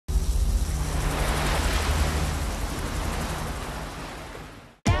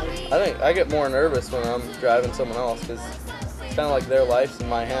I think I get more nervous when I'm driving someone else because it's kind of like their life's in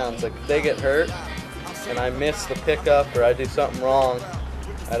my hands. Like if they get hurt and I miss the pickup or I do something wrong,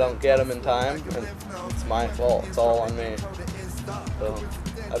 I don't get them in time, and it's my fault. It's all on me. So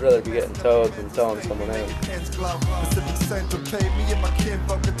I'd rather be getting towed than towing someone in.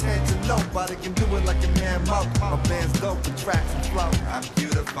 Nobody can do it like a man up. My band's dope, the tracks and flow. I'm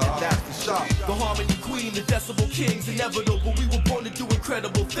beautiful. That's the show. The harmony queen, the decibel kings, inevitable. We were born to do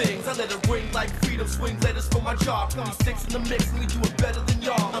incredible things. I let it ring like freedom swings. Letters from my jaw. 26 in the mix, and we do it better than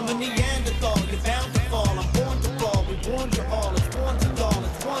y'all. I'm a Neanderthal, you're bound to fall. I'm born to brawl. We warned you all. It's born to doll.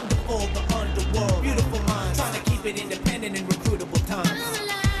 It's wonderful, the underworld. Beautiful minds, trying to keep it independent in recruitable times.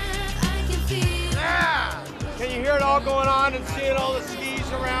 Yeah! Can you hear it all going on and seeing all the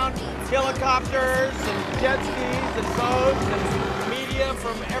skis around? Helicopters and jet skis and boats and media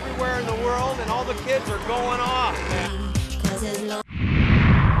from everywhere in the world, and all the kids are going off, man.